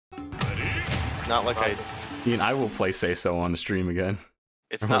It's not like I. Ian, I will play Say So on the stream again.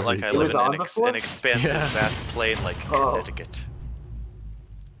 It's not like I It live was in on an before? expansive, Yeah. vast plain like Oh. Connecticut.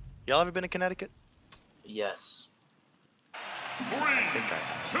 Y'all ever been to Connecticut? Yes. I think I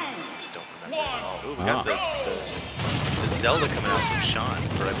have. I just don't remember it at all. Ooh, we got the Zelda coming out from Sean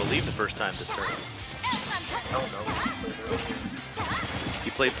for, I believe, the first time this tournament. I don't know. He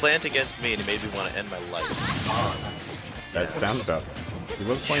played Plant against me and he made me want to end my life. That sounds about right. He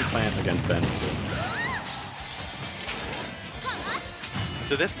was playing Plant against Ben.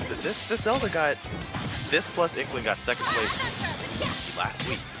 So this Zelda got, this plus Inkling got second place last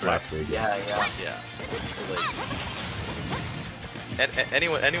week. Correct? Last week. Yeah. Yeah. So like, and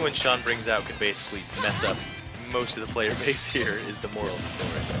anyone Sean brings out could basically mess up most of the player base here. Is the moral of the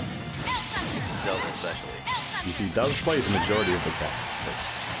story. Zelda especially. He does play the majority of the cats.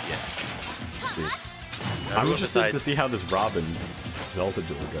 Yeah. Dude. I'm Everyone interested besides- to see how this Robin Zelda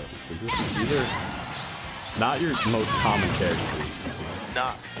duel goes, because these are not your most common characters to see.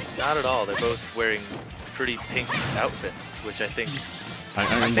 Not at all. They're both wearing pretty pink outfits, which I think. I'm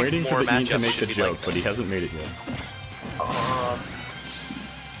think waiting for more the Ian to matchups make should the be joke, like but he hasn't made it yet.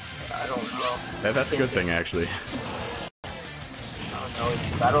 I don't know. That's a good thing, actually. I don't know. It's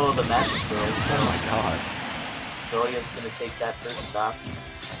Battle of the Magic Girls. Oh my god. Zoya's gonna take that first stop.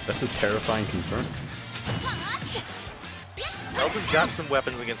 That's a terrifying confirm. Zelda's got some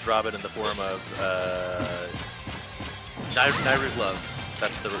weapons against Robin in the form of Nairu's Love.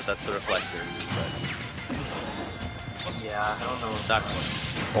 That's the reflector. But Yeah, I don't know. not.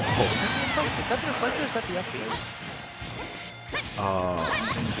 Oh. Is that the reflector? Or is that the FP?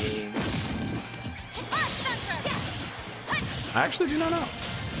 Game. I actually do not know.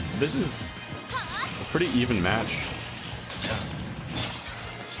 This is a pretty even match.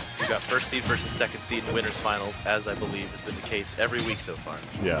 We got first seed versus second seed in winners finals, as I believe has been the case every week so far.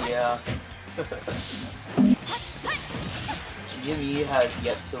 Yeah. Yeah. GME has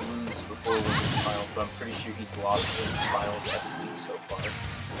yet to lose before winning the finals, but I'm pretty sure he's lost in the finals every week so far.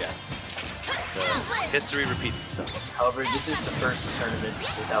 Yes. The history repeats itself. However, this is the first tournament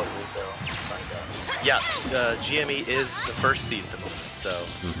without Rizzo. Yeah, GME is the first seed at the moment, so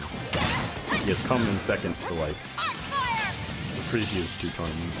He has come in second to like the previous two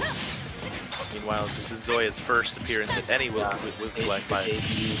tournaments. meanwhile this is Zoya's first appearance at any Wilkie Life by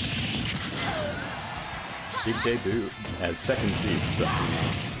Big debut as second seed, so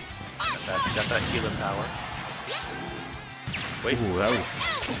got that healing power. Wait, ooh, that was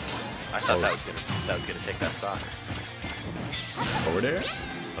I thought that was gonna take that stock. forward air?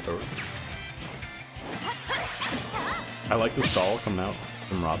 I like the stall coming out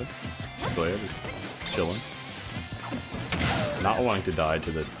from Robin. Zoya just chilling. Not wanting to die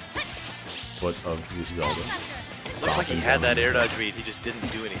to the foot of Zelda. It looked like he had that air dodge read, he just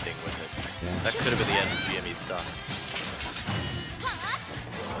didn't do anything with it. Yeah. That could have been the end of GME's stock.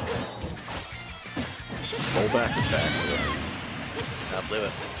 Roll back attack. Not blew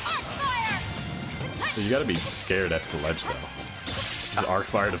it. You gotta be scared at the ledge though. Just arc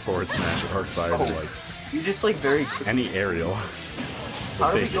fire to forward smash, arc fire to like You're just like very quick. any aerial. How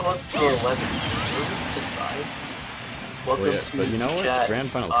do we Take go it. up to 11? Welcome Well, yeah, to but you know what? chat. Grand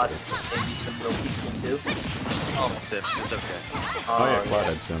finals Maybe tickets. some real people too. Oh, Sips, it's okay. Oh yeah,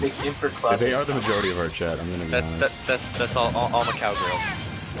 Cloudhead Sims. Big in for Yeah, Cloudhead. they are the majority of our chat. I'm gonna be That's honest. that's all my cowgirls.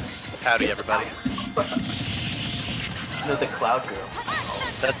 Howdy everybody. No, the Cloud Girl.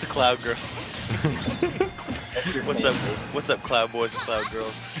 That's the Cloud Girls. That's your What's fan up? base. What's up, Cloud Boys and Cloud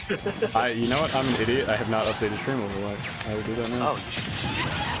Girls? You know what? I'm an idiot. I have not updated stream Overwatch. I will do that now. Oh, you should.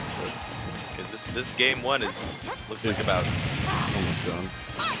 Because this game one looks like about Almost done.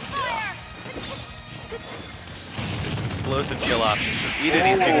 there's some explosive kill options for either of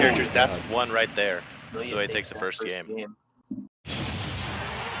these two characters. That's one right there. Zoya So he takes the that first game.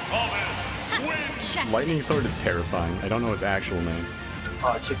 Lightning Sword is terrifying. I don't know his actual name.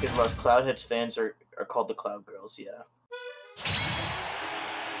 Oh, Chicken Rush. Cloudhead's fans are called the Cloud Girls, yeah.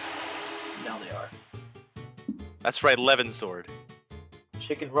 Now they are. That's right, Levin Sword.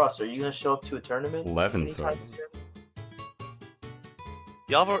 Chicken Russ, are you gonna show up to a tournament? Levin anytime Sword. this year?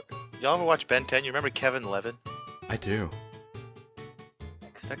 Y'all ever watch Ben 10? You remember Kevin Levin? I do.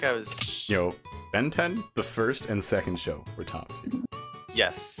 That guy was. Yo, Ben 10, the first and second show were top tier.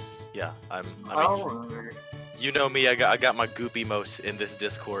 Yes. Yeah. I I don't mean, remember. you know me. I got my goop emote in this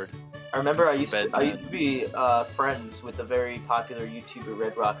Discord. I remember I used Ben to 10. be friends with a very popular YouTuber,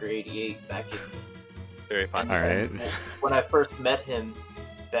 Red Rocker 88, back in Very popular. Alright. when I first met him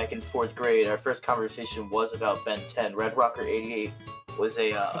back in 4th grade. Our first conversation was about Ben 10. Red Rocker 88 was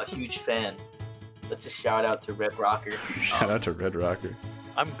a huge fan. Let's just shout out to Red Rocker. Shout out to Red Rocker.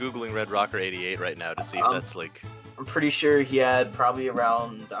 I'm googling Red Rocker 88 right now to see if that's like. I'm pretty sure he had probably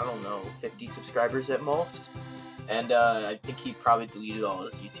around, I don't know, 50 subscribers at most. And I think he probably deleted all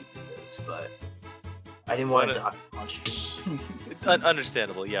his YouTube videos, but I didn't want to dock him on stream.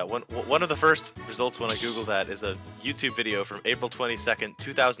 Understandable, yeah. One of the first results when I Googled that is a YouTube video from April 22nd,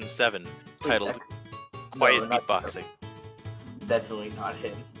 2007, titled Quiet Beatboxing. Definitely not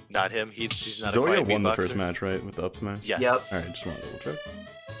him. Not him. He's not Zoya a quiet won the beatboxer. first match, right, with the up smash? Yes. Yep. Alright, just want to double check.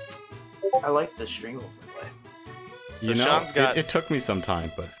 I like the string overlay. So You know, Sean's got. it took me some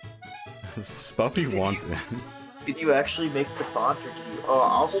time, but Spuppy wants in. Did you actually make the font, or did you? Oh,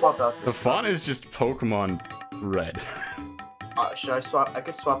 I'll swap out for The font is just Pokemon Red. Should I swap? I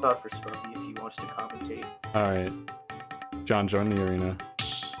could swap out for Spuppy if he wants to commentate. Alright. John, join the arena.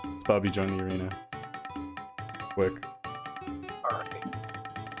 Spuppy, join the arena. Quick. Alright.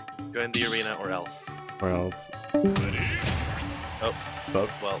 Join the arena or else. Or else. Oh, Spub.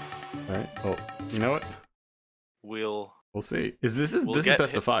 well, Alright. Oh, you know what? we'll see. This is We'll this is get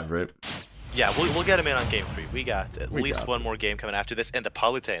best him. of 5, right? Yeah, we'll get him in on game 3. We got at We least got one more game coming after this, and the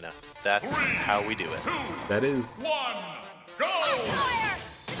Palutena. That's how we do it. That is.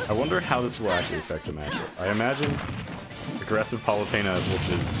 I wonder how this will actually affect the matchup. I imagine aggressive Palutena will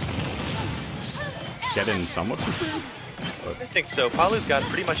just get in somewhat for free. I think so. Palu's got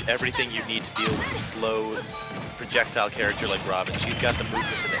pretty much everything you need to deal with a slow projectile character like Robin. She's got the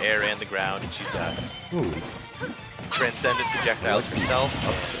movements in the air and the ground, and she's got Ooh. transcendent projectiles herself.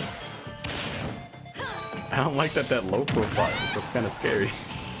 I don't like that low profile. That's kind of scary.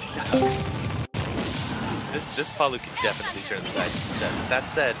 This Palu can definitely turn the tide. That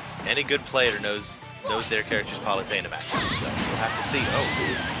said, any good player knows their character's Palutena match. So we'll have to see. Oh,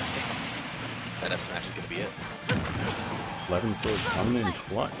 that F smash is gonna be it. 11 sword coming in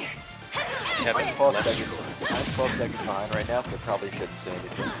clutch. Kevin, I'm 12 left seconds. sword. I'm 12 seconds behind right now, so probably shouldn't say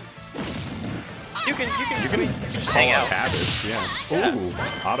anything. You can just Call hang out out. habits, yeah. Ooh,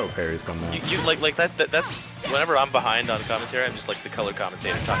 auto parries come out. You like that's whenever I'm behind on commentary, I'm just like the color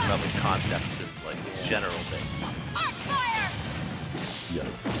commentator talking about like concepts and like general things.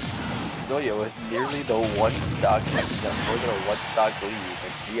 Yikes. Zoya with nearly the one stock, more than a one stock lead,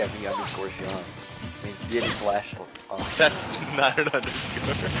 and GME underscore Sean. I mean, GME/. That's not an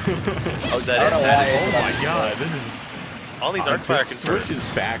underscore. Oh, is that I it? don't know That why is- Oh my god, this is... all these Arcfire this switch is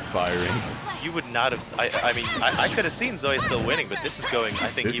backfiring. You would not have. I mean, I could have seen Zoya still winning, but this is going, I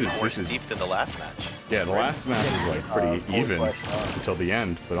think, This even is- more this is- steep than the last match. Yeah, the last match was like pretty even Forward until the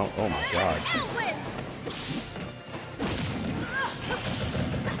end, but oh my god.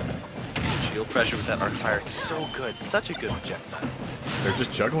 Shield pressure with that Arcfire, so good, such a good projectile. They're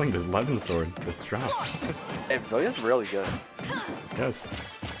just juggling this 11 sword that's dropped. Hey, Zoya's really good. Yes.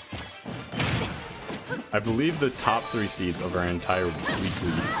 I believe the top 3 seeds of our entire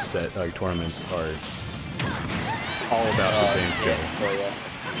weekly set tournaments are all about the same skill. Zoya.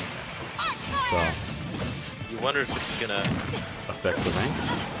 So, You wonder if it's gonna. affect the rank.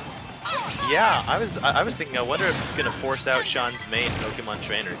 Yeah, I was thinking. I wonder if it's gonna force out Sean's main Pokemon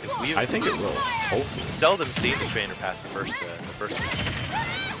trainer because we've I think it will. Hopefully. seldom seen the trainer past the first one.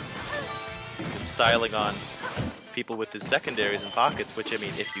 He's been styling on people with his secondaries and pockets, which I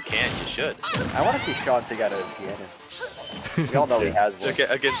mean, if you can, you should. I want to see Sean take out a Tiana. We all know he has one. Okay,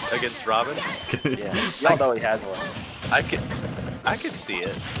 against Robin, Yeah, we all know he has one. I could see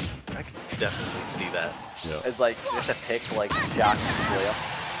it. I could definitely see that. Yeah. It's like just a pick like Shock Zoya.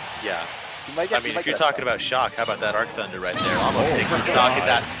 Yeah. He might I get, mean, he might if you're get a talking shot. about Shock, how about that Arc Thunder right there? Almost Oh taking my stock at God.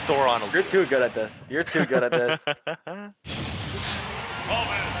 that Thoron. You're too good at this. You're too good at this.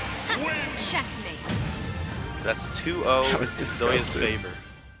 Checkmate. That's 2-0 That was in Zoya's disgusting. favor.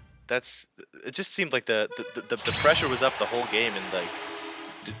 It just seemed like the pressure was up the whole game, and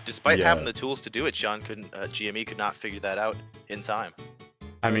like despite Yeah. having the tools to do it, GME could not figure that out in time.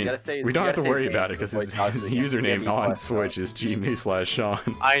 I You mean, gotta say- we don't you have to gotta say worry names about it because before his, you talk his to the username GME on plus, Switch is GME/Sean.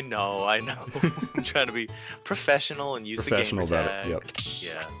 I know. I'm trying to be professional and use Professional the gamer about tag. it,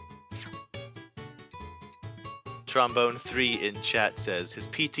 Yeah. Trombone3 in chat says his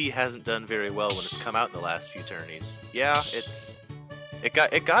PT hasn't done very well when it's come out in the last few tourneys. Yeah,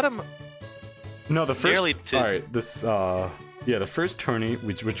 it got him. No, the first. Nearly to- All right, this. Yeah, the first tourney,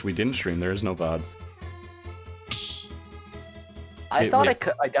 which we didn't stream. There is no VODs. I It thought was-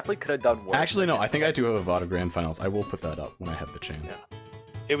 I definitely could have done worse. Actually, no. I think I do have a VOD of Grand Finals. I will put that up when I have the chance. Yeah.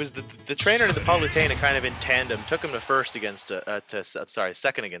 It was the trainer to the Palutena kind of in tandem took him to first against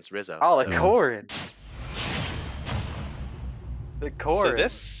second against Rizzo. Oh, so, the Corrin. The Corrin. so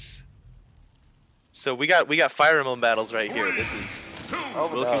this. So we got Fire Emblem battles right here. This is Oh,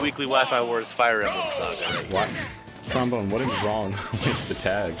 Wilkie no. Weekly Wi-Fi Wars Fire Emblem Saga. Right here. What? Trombone, what is wrong with the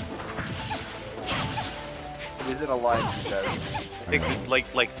tags? It isn't aligned to that. I think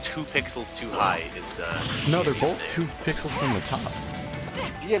like 2 pixels too high is No, they're GME's both thing. 2 pixels from the top.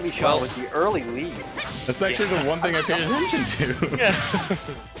 GME shot with the early lead. That's actually the one thing I paid attention to. Yeah.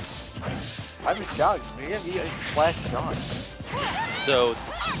 I'm shocked. GME flashed on. So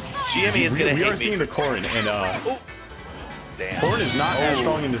GME is gonna We hate are me. seeing the Corrin, and Damn. Corrin is not as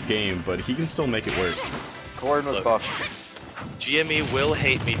strong in this game, but he can still make it work. Corrin was Look. buff. GME will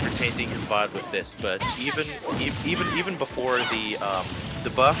hate me for tainting his VOD with this, but even before the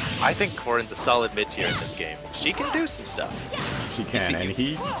buffs, I think Corrin's a solid mid tier in this game. She can do some stuff. She can, and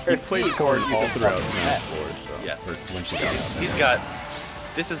he Her played speed Corrin is all a throughout fucking Smash mess. 4, so Yes. or when she got out there. He's got.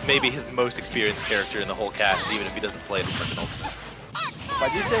 This is maybe his most experienced character in the whole cast, even if he doesn't play it as much an ultimate. If I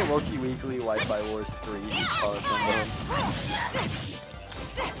do say Loki Weekly Wi-Fi Wars 3,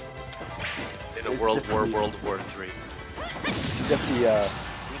 In a World War 3. just the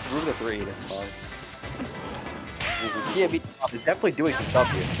room of 3, that's fine. GME is definitely doing some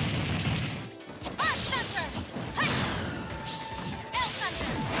stuff here.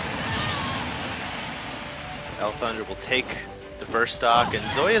 El Thunder will take the first stock, and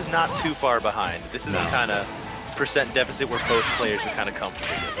Zoya's not too far behind. This is No. a kind of percent deficit where both players are kind of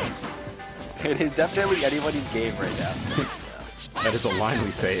comfortable with It is definitely anybody's game right now. That is a line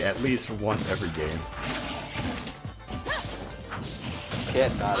we say at least once every game.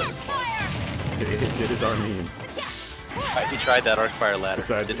 Can't not at this point. It is our meme. it. He tried that Arcfire ladder.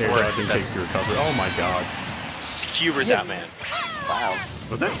 Besides, Didn't air work. dodging takes to recover. Oh my god. Skewered Yeah. that man. Wow.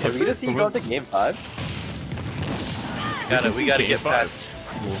 Was that Are we gonna Tippett? see Or you was- go to game 5? We gotta game get 5. past.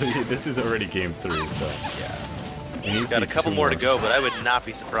 Well, this is already game 3, so Yeah. we need to Got a see couple 2 more to go, but I would not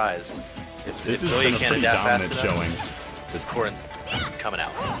be surprised if This has Zoya been a can't pretty adapt fast dominant enough. showing. This Corrin's coming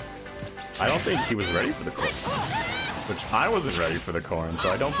out. I don't think he was ready for the Corrin. Which I wasn't ready for the Corrin, so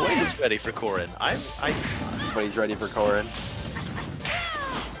I don't blame him. He's ready for Corrin. But he's ready for Corrin.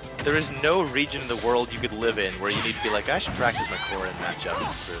 There is no region in the world you could live in where you need to be like, I should practice my Corrin matchup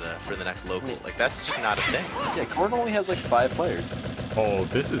for the next local. Like that's just not a thing. Yeah, Corrin only has like 5 players. Oh,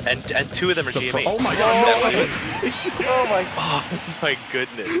 this is... And 2 of them are GME. Oh my god, That no! would've- Oh my! Oh my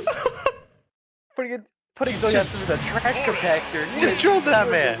goodness! Putting Zoya Just- through the trash compactor. Just drilled that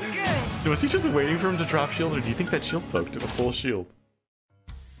man. Good. Was he just waiting for him to drop shield, or do you think that shield poked a full shield?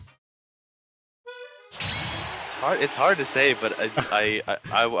 It's hard to say, but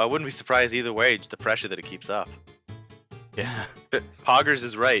I wouldn't be surprised either way. Just the pressure that it keeps up. Yeah. But Poggers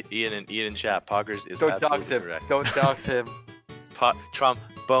is right. Ian in chat. Poggers is Don't dox absolutely him. correct. Don't dox him.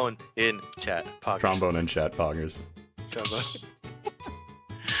 Trombone in chat. Poggers. Trombone and chat poggers. Trombone.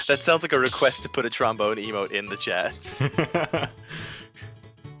 That sounds like a request to put a trombone emote in the chat.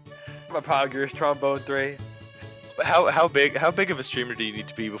 My Poggers, Trombone 3. How big of a streamer do you need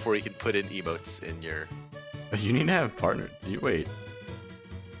to be before you can put in emotes in your? You need to have partner. Wait.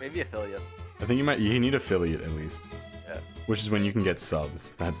 Maybe affiliate. I think you need affiliate at least. Yeah. Which is when you can get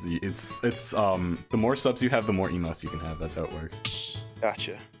subs. That's the the more subs you have, the more emotes you can have. That's how it works.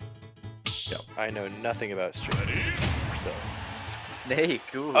 Gotcha. Yep. I know nothing about streaming, so. Snake.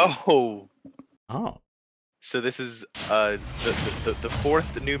 Ooh. Oh. Oh. So this is the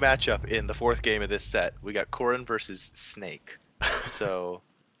 4th new matchup in the 4th game of this set. We got Corrin versus Snake. So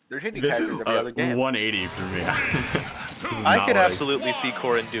They're changing This characters is every other game. 180 for me. This is I not could like- absolutely see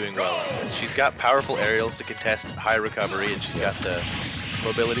Corrin doing well on this. She's got powerful aerials to contest high recovery, and she's got the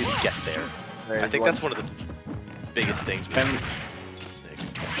mobility to get there. I think that's one of the biggest things with And Snake.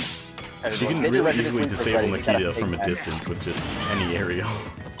 she can Get your really Resident easily Evil disable ready, you gotta Nikita from a take that. distance with just any aerial.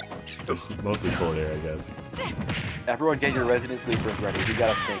 Just mostly forward air, I guess. Everyone get your Resident Sleepers ready. We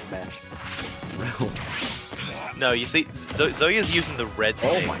got a Snake match. No, you see, Zoya's using the red Oh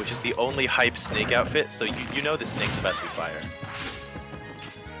snake, my- which is the only hype snake outfit, so you know the snake's about to be fire.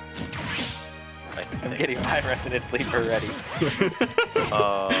 I I'm think. getting my Resident Sleeper ready.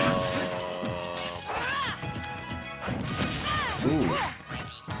 Ooh.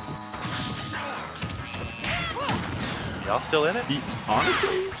 Y'all still in it?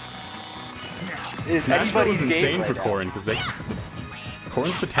 Honestly, Is Smash Bros anybody's is game insane right for now. Corrin because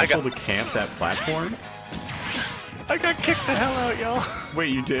Corrin's potential to camp that platform. I got kicked the hell out, y'all.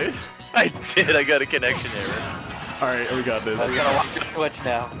 Wait, you did? I did. I got a connection error. All right, we got this. I'm gonna watch the Twitch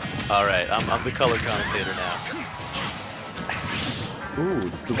now. All right, I'm the color commentator now. Ooh,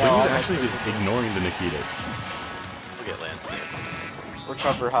 the wing No, is actually just ignoring the Nikitas. Look at Lance here.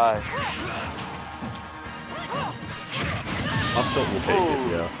 Recover high. Up tilt will take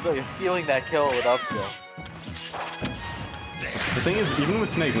it, yeah. Look, you're stealing that kill with up tilt. The thing is, even with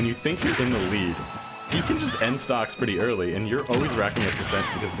Snake, when you think you're in the lead, he can just end stocks pretty early, and you're always racking up percent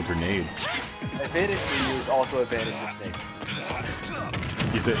because of the grenades. Advantage for you is also advantage for Snake.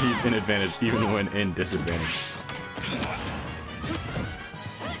 He said he's in advantage even when in disadvantage.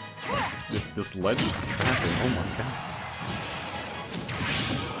 Just this ledge trapping, oh my god.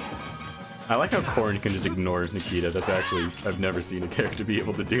 I like how Corrin can just ignore Nikita. That's actually, I've never seen a character be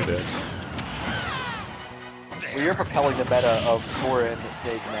able to do that. Well, you're propelling the meta of Corrin and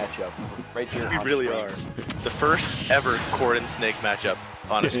Snake matchup. Right here. We really are. The first ever Corrin Snake matchup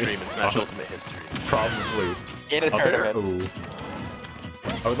on a stream in Smash Ultimate history. Probably. In a tournament. Ooh.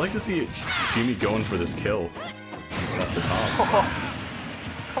 I would like to see GME going for this kill. Off the top.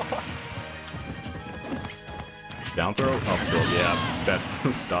 Down throw? Up throw, yeah. That's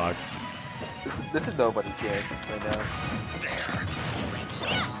stock. This is nobody's game right now.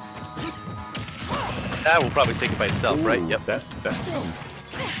 That will probably take it by itself, Ooh, right? Yep. That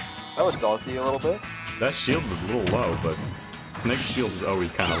was saucy a little bit. That shield was a little low, but Snake's shield is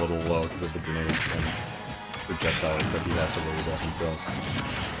always kind of a little low because of the grenades and projectiles that he has to worry about himself.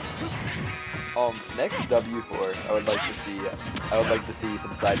 Next W4, I would like to see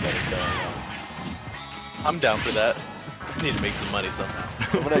some side betting going on. I'm down for that. I need to make some money somehow.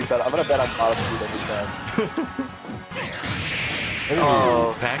 I'm gonna bet on Odyssey every time.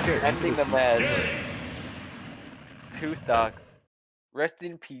 Oh, Packer Ending the match. 2 stocks. Rest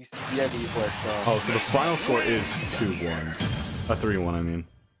in peace, GME for a song. Oh, so the final score is 2-1. 3-1, I mean.